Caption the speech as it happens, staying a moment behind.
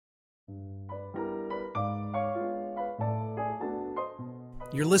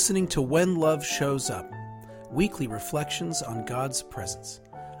You're listening to When Love Shows Up, weekly reflections on God's presence.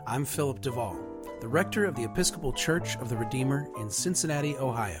 I'm Philip Duvall, the rector of the Episcopal Church of the Redeemer in Cincinnati,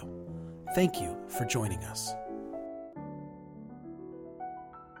 Ohio. Thank you for joining us.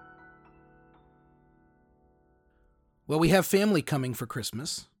 Well, we have family coming for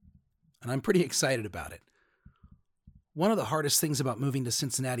Christmas, and I'm pretty excited about it. One of the hardest things about moving to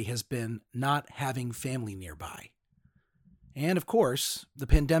Cincinnati has been not having family nearby. And of course, the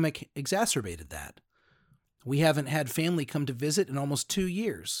pandemic exacerbated that. We haven't had family come to visit in almost 2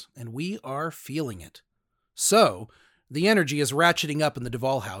 years, and we are feeling it. So, the energy is ratcheting up in the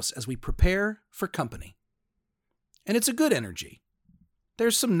Duvall house as we prepare for company. And it's a good energy.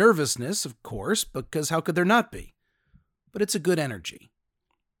 There's some nervousness, of course, because how could there not be? But it's a good energy.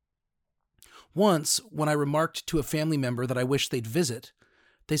 Once, when I remarked to a family member that I wished they'd visit,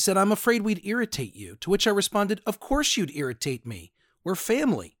 they said, "I'm afraid we'd irritate you," to which I responded, "Of course you'd irritate me. We're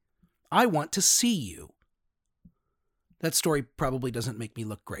family. I want to see you." That story probably doesn't make me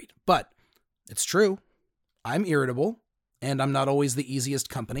look great, but it's true. I'm irritable, and I'm not always the easiest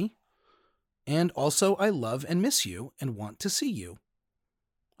company. And also, I love and miss you and want to see you.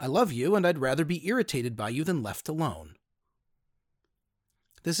 I love you, and I'd rather be irritated by you than left alone.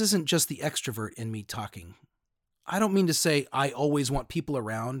 This isn't just the extrovert in me talking. I don't mean to say I always want people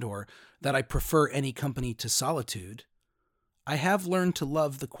around or that I prefer any company to solitude. I have learned to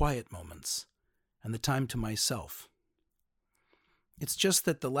love the quiet moments and the time to myself. It's just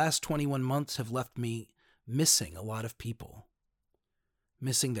that the last 21 months have left me missing a lot of people.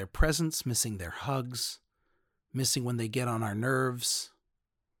 Missing their presence, missing their hugs, missing when they get on our nerves,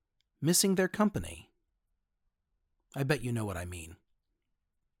 missing their company. I bet you know what I mean.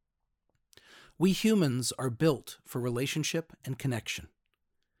 We humans are built for relationship and connection,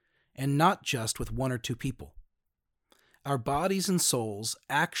 and not just with one or two people. Our bodies and souls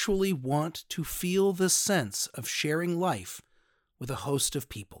actually want to feel the sense of sharing life with a host of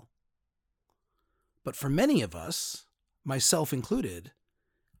people. But for many of us, myself included,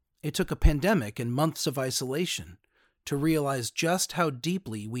 it took a pandemic and months of isolation to realize just how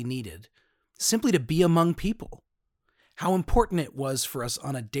deeply we needed simply to be among people. How important it was for us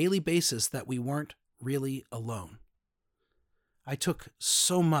on a daily basis that we weren't really alone. I took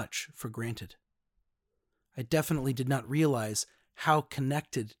so much for granted. I definitely did not realize how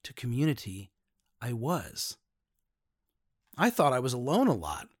connected to community I was. I thought I was alone a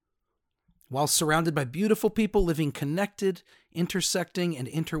lot, while surrounded by beautiful people living connected, intersecting, and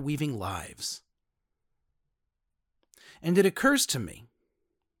interweaving lives. And it occurs to me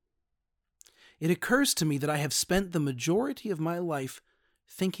that I have spent the majority of my life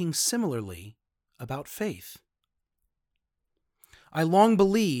thinking similarly about faith. I long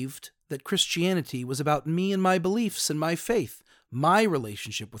believed that Christianity was about me and my beliefs and my faith, my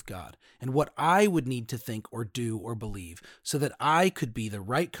relationship with God, and what I would need to think or do or believe so that I could be the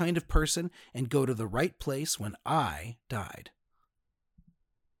right kind of person and go to the right place when I died.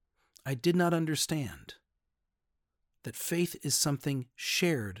 I did not understand that faith is something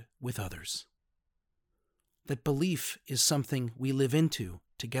shared with others. That belief is something we live into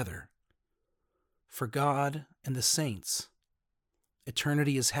together. For God and the saints,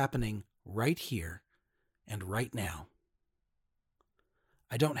 eternity is happening right here and right now.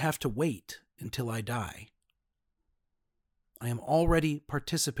 I don't have to wait until I die. I am already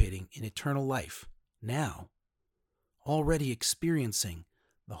participating in eternal life now, already experiencing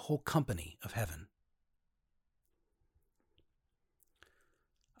the whole company of heaven.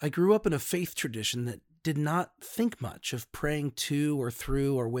 I grew up in a faith tradition that did not think much of praying to or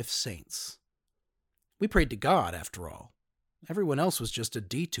through or with saints. We prayed to God, after all. Everyone else was just a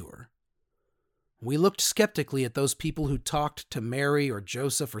detour. We looked skeptically at those people who talked to Mary or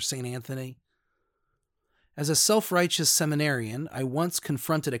Joseph or St. Anthony. As a self-righteous seminarian, I once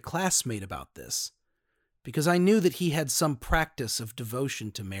confronted a classmate about this, because I knew that he had some practice of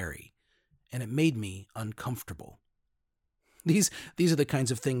devotion to Mary, and it made me uncomfortable. These are the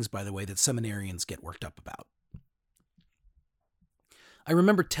kinds of things, by the way, that seminarians get worked up about. I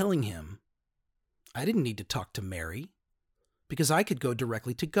remember telling him I didn't need to talk to Mary because I could go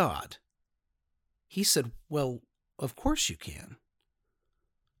directly to God. He said, "Well, of course you can.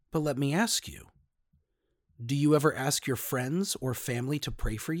 But let me ask you, do you ever ask your friends or family to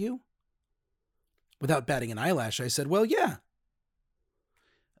pray for you?" Without batting an eyelash, I said, "Well, yeah."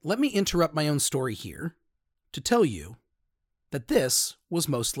 Let me interrupt my own story here to tell you that this was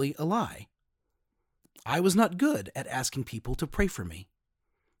mostly a lie. I was not good at asking people to pray for me.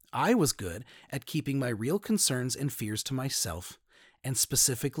 I was good at keeping my real concerns and fears to myself and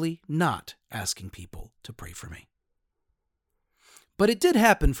specifically not asking people to pray for me. But it did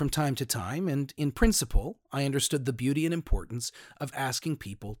happen from time to time, and in principle, I understood the beauty and importance of asking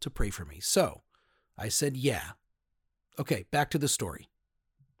people to pray for me. So I said, yeah. Okay, back to the story.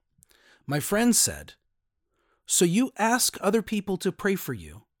 My friend said, so you ask other people to pray for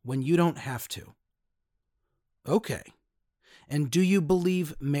you when you don't have to. Okay. And do you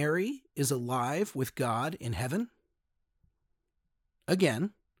believe Mary is alive with God in heaven?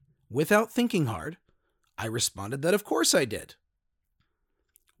 Again, without thinking hard, I responded that of course I did.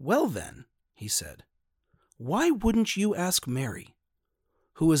 Well then, he said, why wouldn't you ask Mary,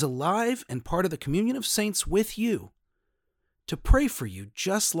 who is alive and part of the communion of saints with you, to pray for you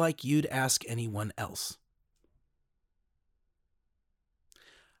just like you'd ask anyone else?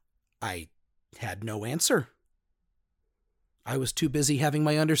 I had no answer. I was too busy having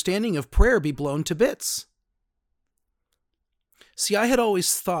my understanding of prayer be blown to bits. See, I had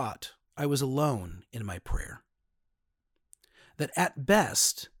always thought I was alone in my prayer. That at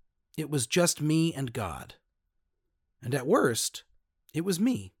best, it was just me and God. And at worst, it was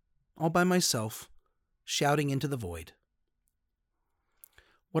me, all by myself, shouting into the void.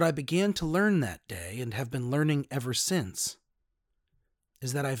 What I began to learn that day, and have been learning ever since,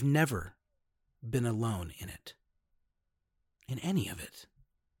 is that I've never been alone in it. In any of it.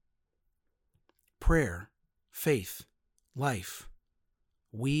 Prayer, faith, life,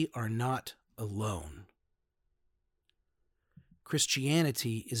 we are not alone.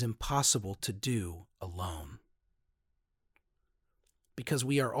 Christianity is impossible to do alone. Because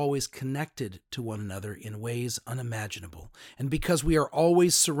we are always connected to one another in ways unimaginable, and because we are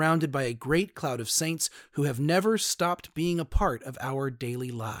always surrounded by a great cloud of saints who have never stopped being a part of our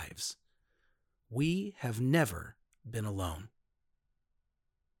daily lives. We have never been alone.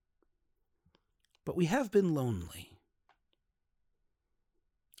 But we have been lonely.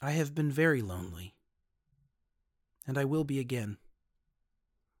 I have been very lonely. And I will be again.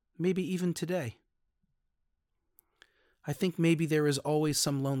 Maybe even today. I think maybe there is always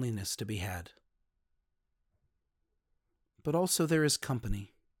some loneliness to be had. But also there is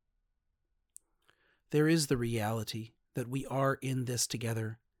company. There is the reality that we are in this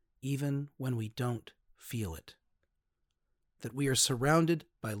together, even when we don't feel it. That we are surrounded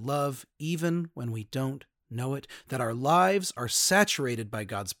by love even when we don't know it, that our lives are saturated by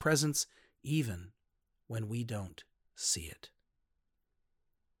God's presence even when we don't see it.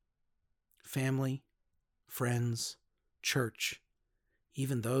 Family, friends, church,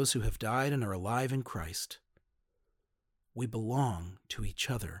 even those who have died and are alive in Christ, we belong to each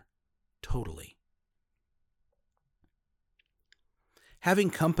other totally.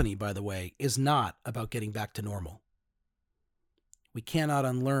 Having company, by the way, is not about getting back to normal. We cannot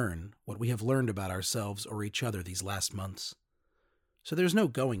unlearn what we have learned about ourselves or each other these last months. So there's no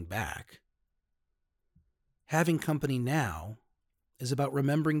going back. Having company now is about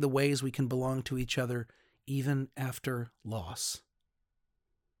remembering the ways we can belong to each other even after loss.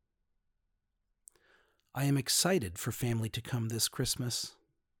 I am excited for family to come this Christmas.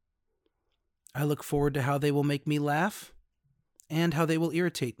 I look forward to how they will make me laugh and how they will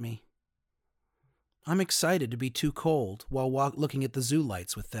irritate me. I'm excited to be too cold while looking at the zoo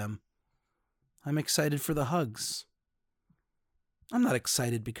lights with them. I'm excited for the hugs. I'm not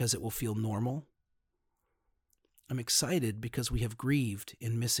excited because it will feel normal. I'm excited because we have grieved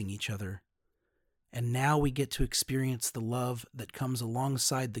in missing each other. And now we get to experience the love that comes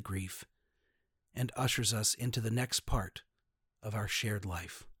alongside the grief and ushers us into the next part of our shared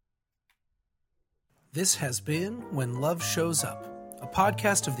life. This has been When Love Shows Up, a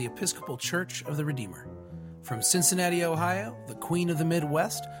podcast of the Episcopal Church of the Redeemer. From Cincinnati, Ohio, the Queen of the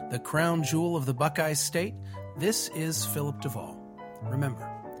Midwest, the crown jewel of the Buckeye State, this is Philip Duvall. Remember,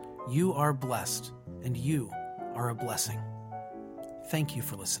 you are blessed, and you are a blessing. Thank you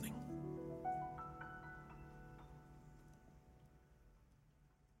for listening.